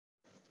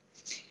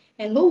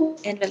Hello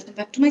and welcome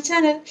back to my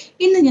channel.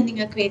 ഇന്ന് ഞാൻ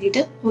നിങ്ങൾക്ക്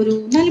വേണ്ടിയിട്ട് ഒരു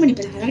 4 മണി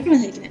പലഹാരമായിട്ട്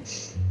വന്നിരിക്കുന്നത്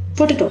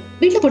പൊട്ടറ്റോ.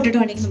 വീട്ടിൽ പൊട്ടറ്റോ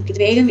ആണെങ്കിൽ നമുക്ക് ഇത്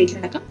വേഗം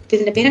വീട്ടിലുണ്ടാക്കാം.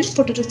 ഇതിൻ്റെ പേരാണ്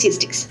പൊട്ടറ്റോ ചീസ്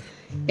സ്റ്റിക്സ്.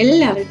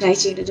 എല്ലാവരും ട്രൈ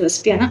ചെയ്യേണ്ട ഒരു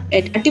റെസിപ്പിയാണ്.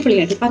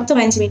 അടിപൊളിയായിട്ട്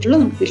 10-15 മിനിറ്റുള്ള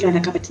നമുക്ക്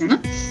വീട്ടിലുണ്ടാക്കാൻ പറ്റുന്നതാണ്.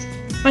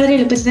 വളരെ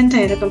എളുപ്പത്തിൽ തന്നെ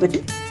തയ്യാറാക്കാൻ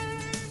പറ്റും.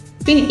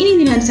 പിന്നെ ഇനി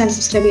നിങ്ങൾ എൻ്റെ ചാനൽ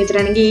സബ്സ്ക്രൈബ്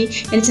ചെയ്തിട്ടാണെങ്കിൽ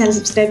എൻ്റെ ചാനൽ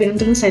സബ്സ്ക്രൈബ് ചെയ്യണം,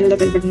 തുടർന്ന് സൈഡിലുള്ള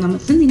ബെൽ ബട്ടൺ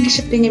നമുക്ക് നിങ്ങൾക്ക്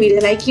ഇഷ്ടപ്പെട്ട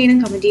വീഡിയോ ലൈക്ക് ചെയ്യണം,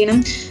 കമൻറ്റ് ചെയ്യണം.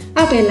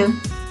 അപ്പോൾ എല്ലാം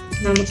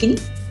നമുക്കിനി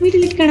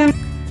വീട്ടിലേക്ക് കാണാം.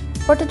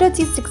 പൊട്ടറ്റോ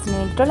ചീസ് സ്റ്റിക്സിന്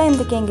വേണ്ടിയിട്ടുള്ള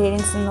എന്തൊക്കെ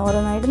ഇൻഗ്രീഡിയൻസ് എന്ന്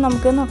ഓരോന്നായിട്ട്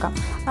നമുക്ക് നോക്കാം.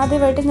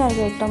 ആദ്യമായിട്ട് ഞാൻ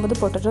 8-9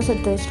 പൊട്ടറ്റോസ്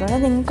എടുത്ത് വെച്ചിട്ടുണ്ട്.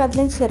 നിങ്ങൾക്ക്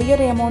അതിന്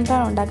ചെറിയൊരു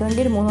എമൗണ്ടാണ്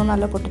ഉണ്ടാക്കുന്നതെങ്കിൽ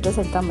 3-4 പൊട്ടറ്റോസ്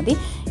എടുത്താൽ മതി.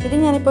 ഇത്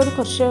ഞാനിപ്പോൾ ഒരു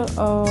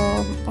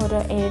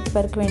 7-8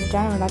 പേർക്ക്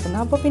വേണ്ടിയിട്ടാണ്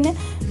ഉണ്ടാക്കുന്നത്. അപ്പോൾ പിന്നെ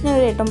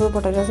ഞാനൊരു 8-9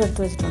 പൊട്ടറ്റോസ്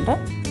എടുത്ത് വെച്ചിട്ടുണ്ട്.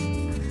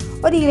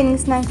 ഒരു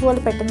ഈവനിങ് സ്നാക്ക് പോലെ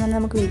പെട്ടെന്ന് തന്നെ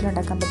നമുക്ക്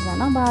വീട്ടിലുണ്ടാക്കാൻ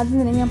പറ്റുന്നതാണ്. അപ്പോൾ ആദ്യം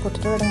തന്നെ ഞാൻ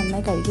പൊട്ടറ്റോ ഇവിടെ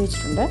നന്നായി കഴുകി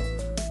വെച്ചിട്ടുണ്ട്.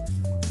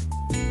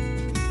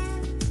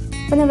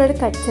 അപ്പോൾ നമ്മളിവിടെ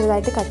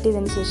ചെറുതായിട്ട് കട്ട്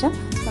ചെയ്തതിന് ശേഷം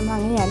നമ്മൾ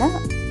അങ്ങനെയാണ്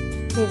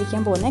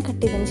വേവിക്കാൻ പോകുന്നത്.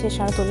 കട്ട് ചെയ്തതിന്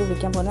ശേഷമാണ് തൊലി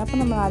വിളിക്കാൻ പോകുന്നത്. അപ്പോൾ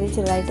നമ്മൾ ആദ്യം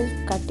ചെറുതായിട്ട്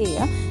കട്ട്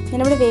ചെയ്യുക.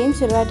 ഞാനിവിടെ വേഗം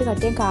ചെറുതായിട്ട്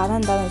കട്ട് ചെയ്യാൻ കാരണം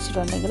എന്താണെന്ന്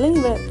വെച്ചിട്ടുണ്ടെങ്കിൽ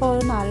ഇപ്പോൾ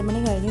ഒരു 4 മണി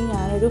കഴിഞ്ഞ്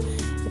ഞാനൊരു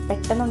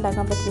പെട്ടെന്ന്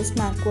ഉണ്ടാക്കാൻ പറ്റിയ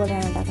സ്നാക്ക്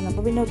പോലെയാണ് ഉണ്ടാക്കുന്നത്.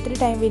 അപ്പോൾ പിന്നെ ഒത്തിരി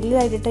ടൈം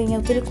വലുതായിട്ട്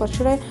കഴിഞ്ഞാൽ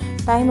കുറച്ചുകൂടെ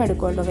ടൈം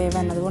എടുക്കുമല്ലോ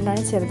വേവാൻ.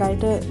 അതുകൊണ്ടാണ്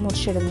ചെറുതായിട്ട്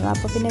മുറിച്ചിടുന്നത്.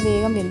 അപ്പോൾ പിന്നെ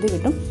വേഗം വെന്ത്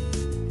കിട്ടും.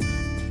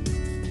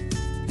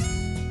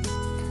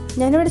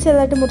 ഞാനിവിടെ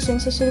ചെറുതായിട്ട്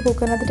മുറിച്ചതിന് ശേഷം ഒരു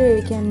കുക്കറിനകത്തിട്ട്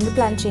വേവിക്കാനാണ്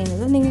പ്ലാൻ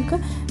ചെയ്യുന്നത്. നിങ്ങൾക്ക്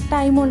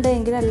ടൈം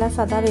ഉണ്ടെങ്കിൽ എല്ലാം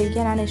സദാ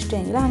വേവിക്കാനാണ്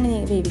ഇഷ്ടമെങ്കിൽ അങ്ങനെ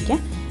വേവിക്കാം,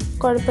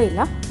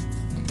 കുഴപ്പമില്ല.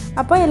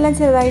 അപ്പോൾ എല്ലാം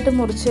ചെറുതായിട്ട്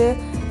മുറിച്ച്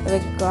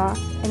വെക്കുക.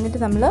 എന്നിട്ട്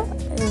നമ്മൾ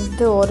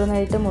ഇത്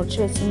ഓരോന്നായിട്ട് മുറിച്ച്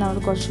വെച്ച് നമ്മൾ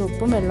കുറച്ച്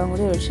ഉപ്പും വെള്ളവും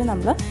കൂടി ഒഴിച്ച്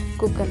നമ്മൾ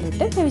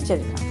കുക്കറിലിട്ട്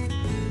വേവിച്ചെടുക്കാം.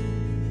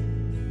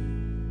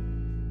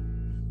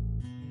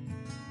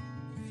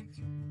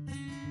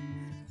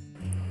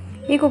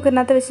 ഈ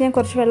കുക്കറിനകത്ത് വെച്ച് ഞാൻ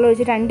കുറച്ച് വെള്ളം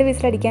ഒഴിച്ച് 2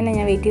 വിസിലടിക്കാനാണ്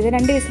ഞാൻ വെയിറ്റ് ചെയ്തത്.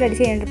 2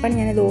 വിസിലടിച്ച് കഴിഞ്ഞപ്പോൾ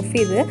ഞാനത് ഓഫ്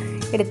ചെയ്ത്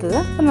എടുത്തത്.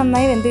 അപ്പോൾ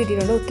നന്നായി വെന്ത്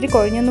കിട്ടിയിട്ടുണ്ട്, ഒത്തിരി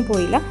കുഴഞ്ഞൊന്നും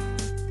പോയില്ല.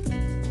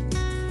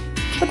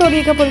 അപ്പോൾ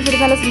തൊടിയൊക്കെ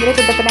പൊളിച്ചെടുത്ത് നല്ല സുന്ദര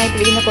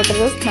കുട്ടപ്പനായിട്ടിരിക്കുന്ന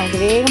പൊട്ടറ്റോസ് നമുക്ക്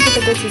വേഗം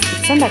പൊട്ടറ്റോ ചീസ്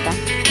സ്റ്റിക്സ് ഉണ്ടാക്കാം.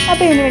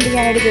 അപ്പോൾ ഇതിന് വേണ്ടി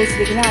ഞാൻ എടുത്ത്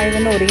വെച്ചിരിക്കുന്നത് ആദ്യം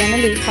തന്നെ oregano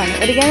ലീഫാണ്.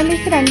 Oregano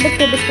leaf 2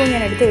 table spoon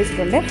ഞാൻ എടുത്ത്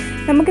വെച്ചിട്ടുണ്ട്.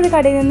 നമുക്കിത്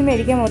കടയിൽ നിന്ന്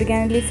മേടിക്കാം.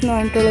 ഒറിഗാനോ ലീഫ് എന്ന്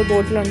പറഞ്ഞിട്ടുള്ള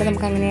ബോട്ടിലുണ്ട്,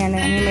 നമുക്ക് അങ്ങനെ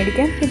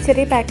മേടിക്കാം.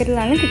 ചെറിയ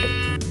പാക്കറ്റിലാണ് കിട്ടും.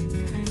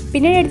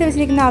 പിന്നെ എടുത്ത്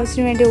വെച്ചിരിക്കുന്ന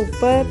ആവശ്യത്തിന് വേണ്ടി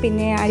ഉപ്പ്,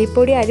 പിന്നെ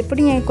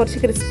അരിപ്പൊടി ഞാൻ കുറച്ച്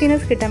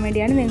ക്രിസ്പിനെസ് കിട്ടാൻ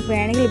വേണ്ടിയാണ്. നിങ്ങൾക്ക്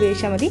വേണമെങ്കിൽ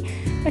ഉപയോഗിച്ചാൽ മതി,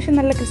 പക്ഷേ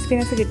നല്ല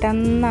ക്രിസ്പിനെസ്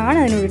കിട്ടാമെന്നാണ്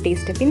അതിനൊരു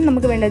ടേസ്റ്റ്. പിന്നെ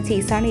നമുക്ക് വേണ്ടത്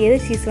ചീസാണ്. ഏത്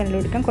ചീസ്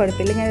വേണമെങ്കിലും എടുക്കാം,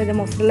 കുഴപ്പമില്ല. ഞാനത്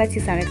മൊസറല്ല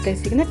ചീസാണ് എടുത്ത്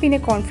വെച്ചിരിക്കുന്നത്. പിന്നെ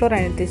കോൺഫ്ലോർ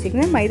ആണ് എടുത്ത്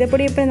വെച്ചിരിക്കുന്നത്.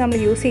 മൈദപ്പൊടി എപ്പോഴും നമ്മൾ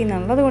യൂസ്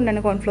ചെയ്യുന്നതാണല്ലോ,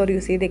 അതുകൊണ്ടാണ് കോൺഫ്ലോർ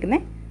യൂസ്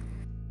ചെയ്തേക്കുന്നത്.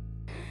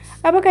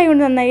 അപ്പോൾ കൈ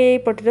കൊണ്ട് നന്നായി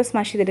പൊട്ടറ്റോ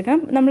സ്മാഷ് ചെയ്തെടുക്കാം.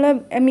 നമ്മൾ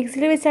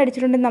മിക്സിയിൽ വെച്ച്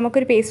അടിച്ചിട്ടുണ്ടെങ്കിൽ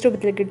നമുക്കൊരു പേസ്റ്റ്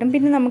രൂപത്തിൽ കിട്ടും.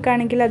 പിന്നെ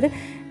നമുക്കാണെങ്കിൽ അത്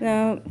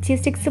ചീസ്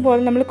സ്റ്റിക്സ്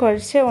പോലെ നമ്മൾ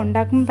കുഴച്ച്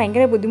ഉണ്ടാക്കുമ്പോൾ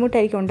ഭയങ്കര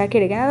ബുദ്ധിമുട്ടായിരിക്കും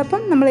ഉണ്ടാക്കിയെടുക്കാൻ.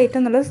 അതപ്പം നമ്മൾ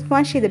ഏറ്റവും നല്ലത്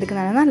സ്മാഷ്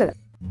ചെയ്തെടുക്കുന്നതാണ് നല്ലത്.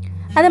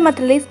 അത്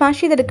മാത്രമല്ല, ഈ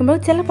സ്മാഷ് ചെയ്തെടുക്കുമ്പോൾ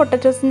ചില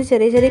പൊട്ടറ്റോസിൻ്റെ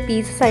ചെറിയ ചെറിയ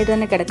പീസസ് ആയിട്ട്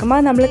തന്നെ കിടക്കും.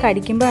 അത് നമ്മൾ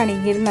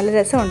കടിക്കുമ്പോഴാണെങ്കിൽ നല്ല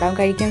രസം ഉണ്ടാകും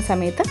കഴിക്കുന്ന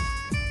സമയത്ത്.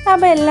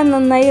 അപ്പോൾ എല്ലാം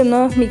നന്നായി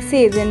ഒന്ന് മിക്സ്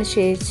ചെയ്തതിന്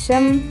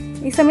ശേഷം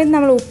ഈ സമയത്ത്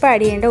നമ്മൾ ഉപ്പ്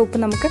ആഡ് ചെയ്യേണ്ട. ഉപ്പ്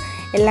നമുക്ക്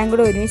എല്ലാം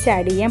കൂടെ ഒരുമിച്ച്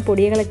ആഡ് ചെയ്യാം.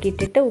 പൊടികളൊക്കെ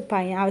ഇട്ടിട്ട് ഉപ്പ്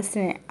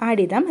ആവശ്യത്തിന്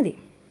ആഡ് ചെയ്താൽ മതി.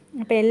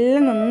 അപ്പോൾ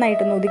എല്ലാം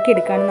നന്നായിട്ടൊന്ന്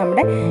ഒതുക്കിയെടുക്കുകയാണ്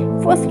നമ്മുടെ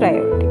ഫസ്റ്റ്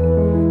പ്രയോറിറ്റി.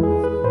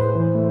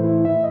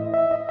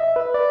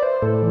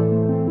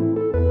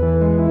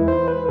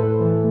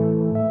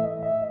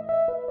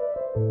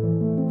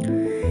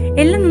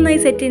 എല്ലാം നന്നായി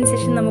സെറ്റ് ചെയ്തതിന്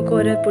ശേഷം നമുക്ക്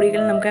ഓരോ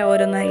പൊടികൾ നമുക്ക്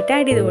ഓരോന്നായിട്ട്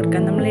ആഡ് ചെയ്ത്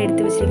കൊടുക്കാം. നമ്മൾ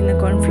എടുത്ത് വെച്ചിരിക്കുന്ന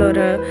കോൺഫ്ലോർ,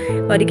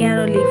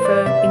 ഒറിഗാനോ ലീഫ്,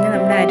 പിന്നെ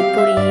നമ്മുടെ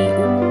അരിപ്പൊടി,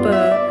 ഉപ്പ്,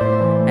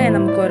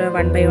 നമുക്ക് ഓരോ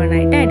 1 by 1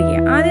 ആയിട്ട് ആഡ്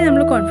ചെയ്യാം. ആദ്യം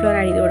നമ്മൾ കോൺഫ്ലോർ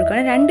ആഡ് ചെയ്ത്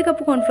കൊടുക്കുകയാണ്. 2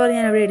 കപ്പ് കോൺഫ്ലോർ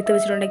ഞാൻ അവിടെ എടുത്ത്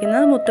വെച്ചിട്ടുണ്ടെങ്കിൽ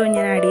മൊത്തവും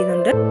ഞാൻ ആഡ്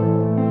ചെയ്യുന്നുണ്ട്.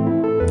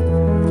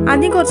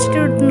 ആദ്യം കുറച്ചിട്ട്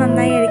കൊടുത്ത്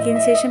നന്നായി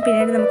ഇളക്കിയതിന് ശേഷം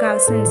പിന്നീട് നമുക്ക്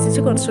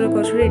ആവശ്യത്തിനനുസരിച്ച്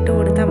കുറച്ചുകൂടി ഇട്ട്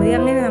കൊടുത്താൽ മതി.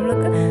 അങ്ങനെ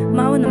നമുക്ക്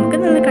മാവ് നമുക്ക്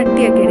നല്ല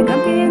കട്ടിയാക്കി എടുക്കാം.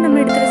 പിന്നീട് നമ്മൾ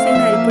എടുത്ത്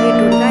വെച്ചിരുന്ന അരിപ്പൊടി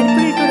ഇട്ട് കൊടുക്കുക.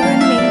 അരിപ്പൊടി ഇട്ട്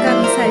കൊടുക്കുന്നതിന് മെയിൻ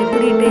കാരണം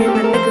അരിപ്പൊടി ഇട്ട് കഴിഞ്ഞാൽ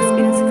നല്ല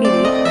ക്രിസ്പിനെസ് ഫീൽ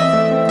ചെയ്യും.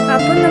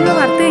 അപ്പോൾ നമ്മൾ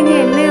വറുത്ത് കഴിഞ്ഞാൽ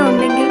എണ്ണ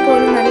ഉണ്ടെങ്കിൽ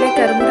പോലും നല്ല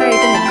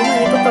കറുമുറായിട്ട് നിൽക്കും.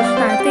 അതിപ്പോൾ കുറച്ച്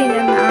തണുത്ത്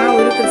കഴിഞ്ഞാൽ ആ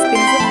ഒരു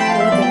ക്രിസ്പിനെസ്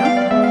പോകത്തില്ല.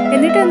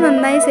 എന്നിട്ട്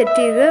നന്നായി സെറ്റ്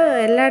ചെയ്ത്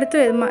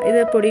എല്ലായിടത്തും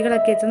ഇത്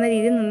പൊടികളൊക്കെ എത്തുന്ന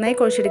രീതിയിൽ നന്നായി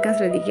കുഴച്ചെടുക്കാൻ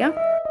ശ്രദ്ധിക്കുക.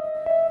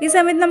 ഈ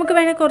സമയത്ത് നമുക്ക്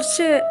വേണേൽ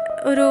കുറച്ച്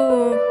ഒരു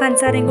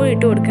പഞ്ചസാരയും കൂടി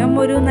ഇട്ട് കൊടുക്കാം.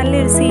 ഒരു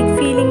നല്ലൊരു സ്വീറ്റ്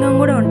ഫീലിങ്ങും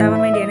കൂടെ ഉണ്ടാവാൻ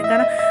വേണ്ടിയാണ്.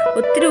 കാരണം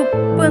ഒത്തിരി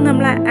ഉപ്പ്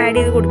നമ്മൾ ആഡ്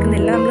ചെയ്ത്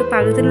കൊടുക്കുന്നില്ല. നമ്മൾ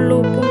പാകത്തിനുള്ള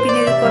ഉപ്പും പിന്നെ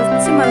ഒരു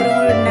കുറച്ച് മധുരം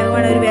കൂടി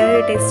ഉണ്ടാകുവാണെങ്കിൽ ഒരു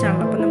വേറൊരു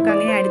ടേസ്റ്റാണല്ലോ. അപ്പോൾ നമുക്ക്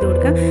അങ്ങനെ ആഡ് ചെയ്ത്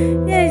കൊടുക്കാം.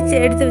 ഞാൻ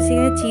എടുത്ത്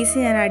വെച്ചിരിക്കുന്ന ചീസ്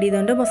ഞാൻ ആഡ്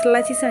ചെയ്തുകൊണ്ട്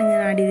മൊസറല്ല ചീസാണ്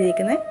ഞാൻ ആഡ്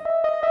ചെയ്തിരിക്കുന്നത്.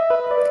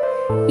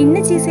 ഇന്ന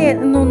ചീസ്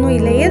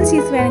എന്നൊന്നുമില്ല, ഏത്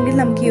ചീസ് വേണമെങ്കിലും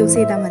നമുക്ക് യൂസ്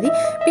ചെയ്താൽ മതി.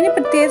 പിന്നെ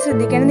പ്രത്യേകം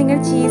ശ്രദ്ധിക്കണം,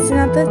 നിങ്ങളുടെ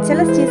ചീസിനകത്ത് ചില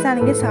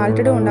ചീസാണെങ്കിൽ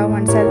സാൾട്ടഡും ഉണ്ടാവും,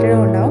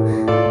 അൺസാൾട്ടഡും ഉണ്ടാവും.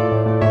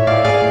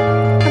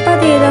 അപ്പോൾ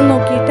അത് ഏതാണെന്ന്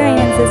നോക്കിയിട്ട്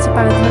അതിനനുസരിച്ച്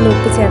പാകത്തിനുള്ള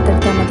ഉപ്പ്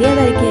ചേർത്തെടുത്താൽ മതി.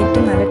 അതായിരിക്കും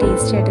ഏറ്റവും നല്ല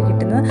ടേസ്റ്റി ആയിട്ട്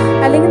കിട്ടുന്നത്.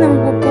 അല്ലെങ്കിൽ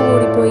നമുക്ക് ഉപ്പ്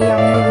കൂടിപ്പോയി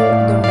അങ്ങനെ ഒരു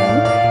ഇതുണ്ടാകും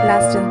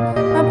ലാസ്റ്റ്.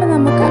 അപ്പോൾ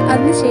നമുക്ക്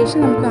അതിന് ശേഷം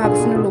നമുക്ക്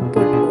ആവശ്യത്തിനുള്ള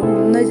ഉപ്പ്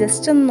ഒന്ന്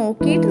ജസ്റ്റ് ഒന്ന്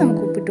നോക്കിയിട്ട്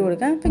നമുക്ക് ഉപ്പിട്ട്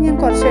കൊടുക്കാം. അപ്പോൾ ഞാൻ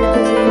കുറച്ചെടുത്ത്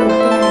വെച്ചിരിക്കുന്ന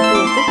ഉപ്പ് ഞാൻ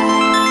ഇട്ട് കൊടുത്തു.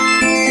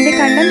 എൻ്റെ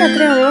കണ്ടൻറ്റ്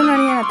അത്രയും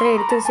ഉള്ളതുകൊണ്ടാണ് ഞാൻ അത്രയും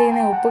എടുത്ത്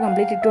വെച്ചിരിക്കുന്ന ഉപ്പ്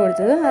കംപ്ലീറ്റ് ഇട്ട്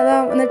കൊടുത്തത്.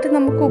 എന്നിട്ട്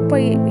നമുക്ക് ഉപ്പ്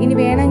ഇനി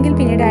വേണമെങ്കിൽ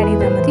പിന്നീട് ആഡ്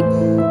ചെയ്താൽ മതി.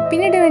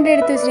 പിന്നീട് വേണ്ടി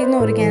എടുത്ത് വെച്ചിരിക്കുന്ന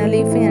ഒറിഗാനോ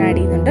ലീഫ് ഞാൻ ആഡ്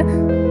ചെയ്യുന്നുണ്ട്.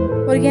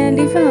 ഒറിഗാനോ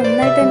ലീഫ്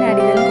നന്നായിട്ട് തന്നെ ആഡ്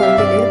ചെയ്താലും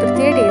കുഴപ്പമില്ല. ഇത്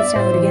പ്രത്യേക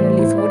ടേസ്റ്റാണ് ഒറിഗാനോ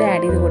ലീഫ് കൂടെ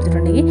ആഡ് ചെയ്ത്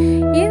കൊടുത്തിട്ടുണ്ടെങ്കിൽ.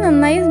 ഇനി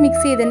നന്നായി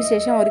മിക്സ് ചെയ്തതിന്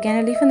ശേഷം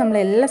ഒറിഗാനോ ലീഫ് നമ്മൾ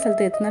എല്ലാ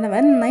സ്ഥലത്തും എത്തുന്നത്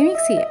വരെ നന്നായി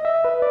മിക്സ് ചെയ്യാം.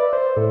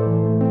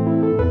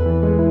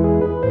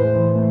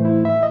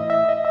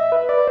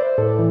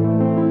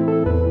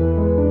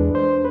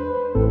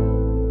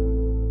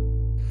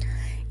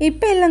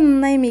 ഇപ്പം എല്ലാം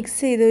നന്നായി മിക്സ്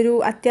ചെയ്ത് ഒരു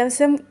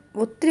അത്യാവശ്യം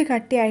ഒത്തിരി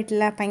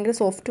കട്ടിയായിട്ടില്ല, ഭയങ്കര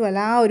സോഫ്റ്റും അല്ല,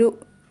 ആ ഒരു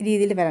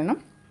രീതിയിൽ വരണം.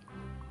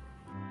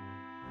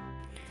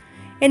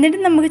 എന്നിട്ട്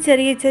നമുക്ക്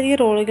ചെറിയ ചെറിയ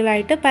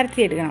റോളുകളായിട്ട്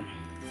പരത്തിയെടുക്കണം.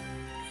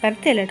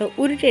 പരത്തിയല്ല കേട്ടോ,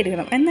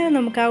 ഉരുട്ടിയെടുക്കണം. എന്നാലും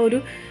നമുക്ക് ആ ഒരു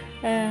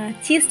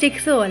ചീസ്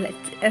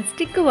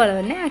സ്റ്റിക്ക് പോലെ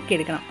തന്നെ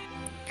ആക്കിയെടുക്കണം.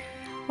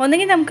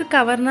 ഒന്നെങ്കിൽ നമുക്ക്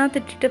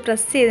കവറിനകത്തിട്ടിട്ട്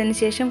പ്രസ് ചെയ്തതിന്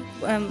ശേഷം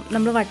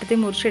നമ്മൾ വട്ടത്തിൽ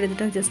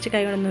മുറിച്ചെടുത്തിട്ട് ജസ്റ്റ്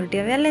കൈ കൊണ്ടൊന്ന്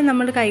ഉരുട്ടിയാൽ മതി. അല്ലെങ്കിൽ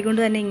നമ്മൾ കൈ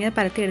കൊണ്ട് തന്നെ ഇങ്ങനെ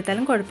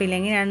പരത്തിയെടുത്താലും കുഴപ്പമില്ല.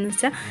 എങ്ങനെയാണെന്ന്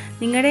വെച്ചാൽ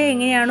നിങ്ങളുടെ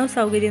എങ്ങനെയാണോ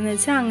സൗകര്യം എന്ന്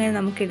വെച്ചാൽ അങ്ങനെ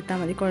നമുക്ക് എടുത്താൽ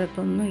മതി,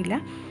 കുഴപ്പമൊന്നുമില്ല.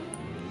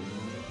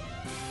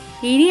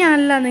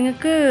 ഇനിയാണല്ല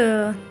നിങ്ങൾക്ക്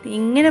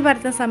ഇങ്ങനെ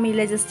പരത്താൻ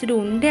സമയമില്ല, ജസ്റ്റ് ഒരു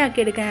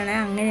ഉണ്ടയാക്കി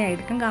എടുക്കാനാണെങ്കിൽ അങ്ങനെ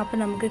എടുക്കാം. അപ്പോൾ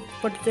നമുക്ക്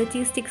പൊട്ടറ്റോ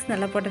ചീസ് സ്റ്റിക്സ്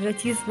എന്നല്ല, പൊട്ടറ്റോ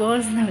ചീസ്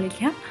ബോൾസ് എന്ന്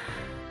വിളിക്കാം.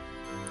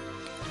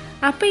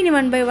 അപ്പോൾ ഇനി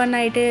 1 by 1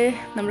 ആയിട്ട്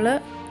നമ്മൾ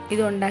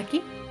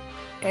ഇതുണ്ടാക്കി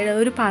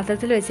ഒരു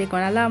പാത്രത്തിൽ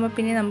വെച്ചേക്കണം. അതാകുമ്പോൾ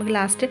പിന്നെ നമുക്ക്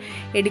ലാസ്റ്റ്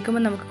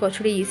എടുക്കുമ്പോൾ നമുക്ക്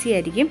കുറച്ചുകൂടി ഈസി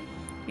ആയിരിക്കും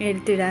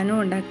എടുത്തിടാനും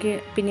ഉണ്ടാക്കി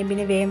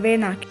പിന്നെ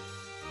വേഗനാക്കി.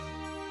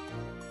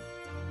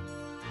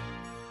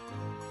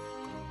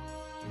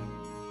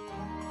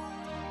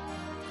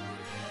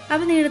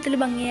 അപ്പോൾ നീളത്തിൽ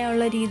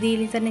ഭംഗിയായുള്ള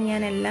രീതിയിൽ തന്നെ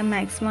ഞാൻ എല്ലാം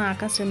മാക്സിമം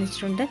ആക്കാൻ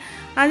ശ്രമിച്ചിട്ടുണ്ട്.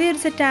 ആദ്യം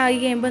ഒരു സെറ്റ് ആയി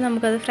കഴിയുമ്പോൾ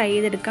നമുക്കത് ഫ്രൈ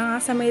ചെയ്തെടുക്കാം. ആ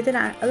സമയത്ത്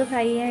അത്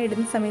ഫ്രൈ ചെയ്യാൻ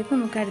ഇടുന്ന സമയത്ത്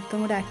നമുക്ക്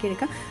അടുത്തും കൂടെ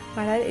ആക്കിയെടുക്കാം.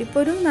 വളരെ ഇപ്പോൾ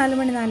ഒരു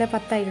 4 മണി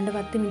 4:10 ആയിട്ടുണ്ട്,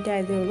 10 മിനിറ്റ്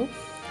ആയതേ ഉള്ളൂ.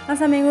 ആ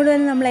സമയം കൊണ്ട്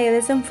തന്നെ നമ്മൾ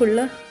ഏകദേശം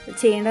ഫുള്ള്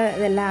ചെയ്യേണ്ട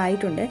ഇതെല്ലാം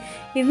ആയിട്ടുണ്ട്.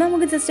 ഇത്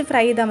നമുക്ക് ജസ്റ്റ്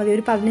ഫ്രൈ ചെയ്താൽ മതി.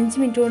 ഒരു 15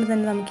 മിനിറ്റ് കൊണ്ട്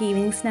തന്നെ നമുക്ക്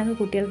ഈവനിങ് സ്നാക്ക്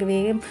കുട്ടികൾക്ക്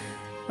വേഗം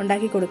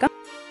ഉണ്ടാക്കി കൊടുക്കാം.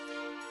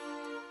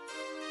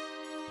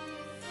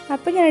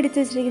 അപ്പോൾ ഞാൻ എടുത്ത്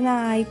വെച്ചിരിക്കുന്ന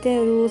ആദ്യത്തെ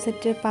ഒരു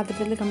സെറ്റ്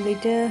പാത്രത്തിൽ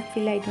കംപ്ലീറ്റ്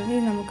ഫില്ലായിട്ടുണ്ട്.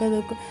 നമുക്കത്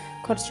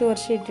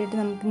കുറച്ച് ഇട്ടിട്ട്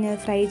നമുക്ക് ഞാൻ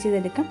ഫ്രൈ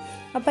ചെയ്തെടുക്കാം.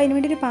 അപ്പോൾ അതിന്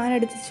വേണ്ടി ഒരു പാൻ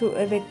എടുത്ത്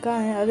വെക്കുക.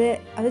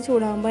 അത്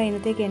ചൂടാകുമ്പോൾ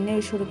അതിനകത്തേക്ക് എണ്ണ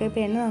ഒഴിച്ച് കൊടുക്കുക.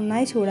 ഇപ്പോൾ എണ്ണ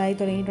നന്നായി ചൂടായി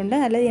തുടങ്ങിയിട്ടുണ്ട്.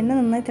 അല്ലാതെ എണ്ണ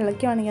നന്നായി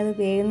തിളയ്ക്കുകയാണെങ്കിൽ അത്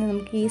വേഗം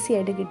നമുക്ക് ഈസി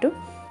ആയിട്ട് കിട്ടും.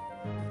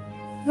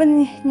 അപ്പം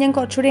ഞാൻ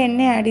കുറച്ചുകൂടി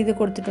എണ്ണ ആഡ് ചെയ്ത്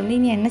കൊടുത്തിട്ടുണ്ട്.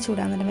 ഇനി എണ്ണ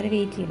ചൂടാകുന്നിടം വരെ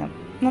വെയിറ്റ് ചെയ്യണം.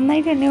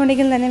 നന്നായിട്ട് എണ്ണ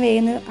ഉണ്ടെങ്കിൽ തന്നെ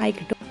വേഗം ആയി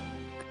കിട്ടും.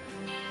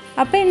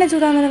 അപ്പോൾ എണ്ണ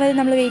ചൂടാകുന്നിടം വരെ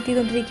നമ്മൾ വെയിറ്റ്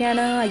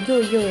ചെയ്തുകൊണ്ടിരിക്കുകയാണ്.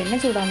 അയ്യോ എണ്ണ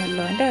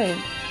ചൂടാകുന്നല്ലോ എൻ്റെ.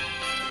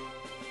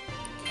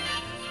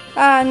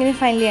 അങ്ങനെ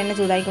ഫൈനലി എണ്ണ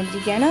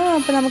ചൂടായിക്കൊണ്ടിരിക്കുകയാണ്.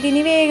 അപ്പോൾ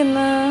നമുക്കിനി വേഗം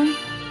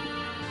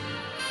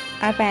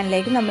ആ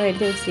പാനിലേക്ക് നമ്മൾ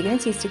എടുത്ത് വെച്ചിരിക്കുന്ന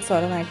ചീസ് സ്റ്റിക്സ്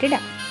ഓരോന്നായിട്ട്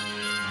ഇടാം.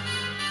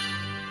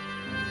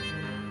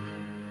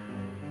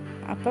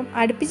 അപ്പം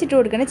അടുപ്പിച്ചിട്ട്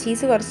കൊടുക്കണം.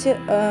 ചീസ് കുറച്ച്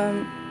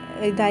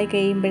ഇതായി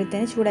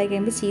കഴിയുമ്പോഴത്തേന് ചൂടായി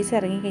കഴിയുമ്പോൾ ചീസ്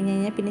ഇറങ്ങി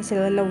കഴിഞ്ഞാൽ പിന്നെ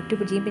ചിലതെല്ലാം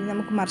ഒട്ടിപ്പിടിക്കും. പിന്നെ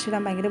നമുക്ക്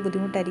മറിച്ചിടാൻ ഭയങ്കര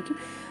ബുദ്ധിമുട്ടായിരിക്കും.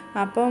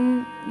 അപ്പം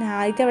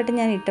ആദ്യത്തെ വട്ടം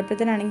ഞാൻ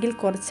ഇട്ടപ്പോഴത്തേനാണെങ്കിൽ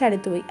കുറച്ച്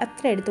അടുത്ത് പോയി.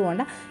 അത്ര അടുത്ത്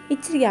പോകണ്ട,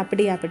 ഇച്ചിരി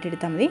ഗ്യാപ്പിട്ട്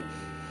എടുത്താൽ മതി.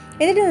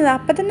 എന്നിട്ട്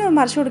അപ്പം തന്നെ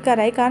മറിച്ച്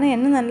കൊടുക്കാറായി. കാരണം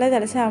എണ്ണ നല്ല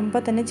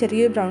തിളച്ചാകുമ്പോൾ തന്നെ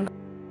ചെറിയൊരു ബ്രൗൺ.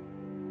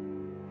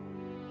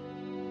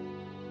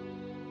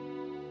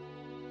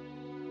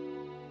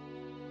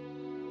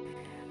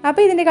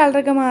 അപ്പോൾ ഇതിൻ്റെ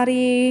കളറൊക്കെ മാറി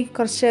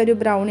കുറച്ച് ഒരു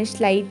ബ്രൗണിഷ്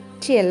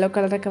ലൈറ്റ് യെല്ലോ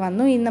കളറൊക്കെ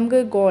വന്നു. ഇനി നമുക്ക്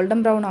ഗോൾഡൻ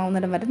ബ്രൗൺ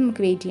ആവുന്നിടം വരെ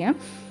നമുക്ക് വെയിറ്റ് ചെയ്യാം.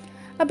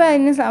 അപ്പോൾ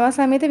അതിന് ആ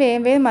സമയത്ത്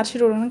വേഗം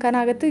മറിച്ചിട്ട് കൊടുക്കണം. കാരണം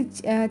അകത്ത്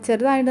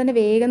ചെറുതായിട്ട് തന്നെ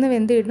വേഗം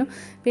വെന്ത് കിട്ടും.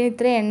 പിന്നെ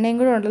ഇത്ര എണ്ണയും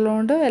കൂടെ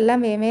ഉള്ളതുകൊണ്ട് എല്ലാം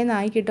വേഗം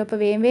ആയി കിട്ടും.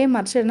 അപ്പോൾ വേഗം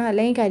മറിച്ചിടണം,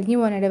 അല്ലെങ്കിൽ കരിഞ്ഞു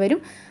പോകാനിട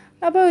വരും.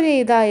 അപ്പോൾ ഒരു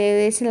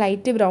ഏകദേശം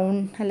ലൈറ്റ് ബ്രൗൺ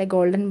അല്ലെ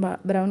ഗോൾഡൻ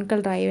ബ്രൗൺ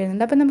കളറായി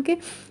വരുന്നുണ്ട്. അപ്പോൾ നമുക്ക്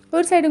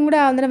ഒരു സൈഡും കൂടെ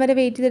ആവുന്നതിന് വരെ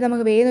വെയിറ്റ് ചെയ്തിട്ട്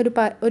നമുക്ക് വേഗം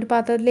ഒരു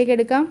പാത്രത്തിലേക്ക്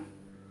എടുക്കാം.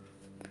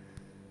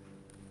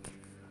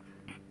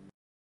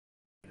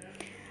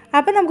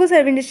 അപ്പോൾ നമുക്ക്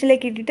സെർവിങ്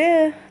ഡിഷിലേക്ക് ഇട്ടിട്ട്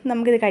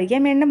നമുക്കിത്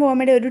കഴിക്കാം. എണ്ണ പോകാൻ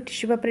വേണ്ടി ഒരു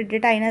ടിഷ്യൂ പേപ്പർ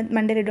ഇട്ടിട്ട് അതിന്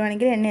മണ്ടയിൽ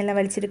ഇടുവാണെങ്കിൽ എണ്ണയെല്ലാം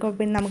വലിച്ചെടുക്കും.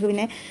 പിന്നെ നമുക്ക്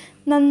പിന്നെ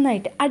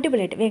നന്നായിട്ട്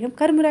അടിപൊളിയായിട്ട് വേഗം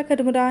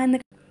കറുമുറ എന്ന്.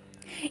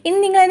 ഇനി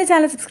നിങ്ങൾ എൻ്റെ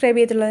ചാനൽ സബ്സ്ക്രൈബ്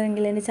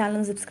ചെയ്തിട്ടുള്ളതെങ്കിൽ എൻ്റെ ചാനൽ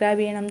ഒന്ന് സബ്സ്ക്രൈബ്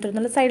ചെയ്യണം.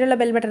 തുടർന്നുള്ള സൈഡിലുള്ള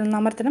ബെൽ ബട്ടൺ ഒന്ന്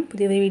അമർത്തണം.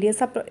 പുതിയ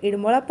വീഡിയോസ്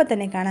ഇടുമ്പോൾ അപ്പം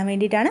തന്നെ കാണാൻ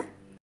വേണ്ടിയിട്ടാണ്.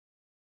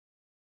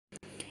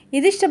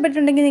 ഇത്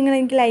ഇഷ്ടപ്പെട്ടിട്ടുണ്ടെങ്കിൽ നിങ്ങൾ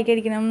എനിക്ക് ലൈക്ക്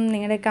അടിക്കണം,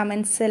 നിങ്ങളുടെ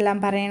കമൻറ്റ്സ് എല്ലാം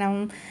പറയണം.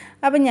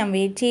 അപ്പം ഞാൻ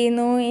വെയിറ്റ്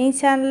ചെയ്യുന്നു. ഈ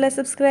ചാനൽ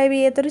സബ്സ്ക്രൈബ്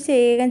ചെയ്യാത്തൊരു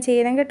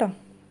ചെയ്യണം കേട്ടോ.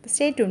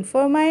 Stay tune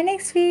for my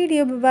next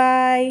video.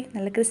 By.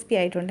 നല്ല ക്രിസ്പി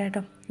ആയിട്ടുണ്ട്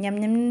കേട്ടോ.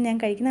 ഞാൻ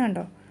കഴിക്കുന്നത്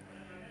കണ്ടോ,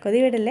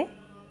 കൊതി വിടല്ലേ.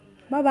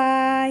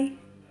 ബൈ.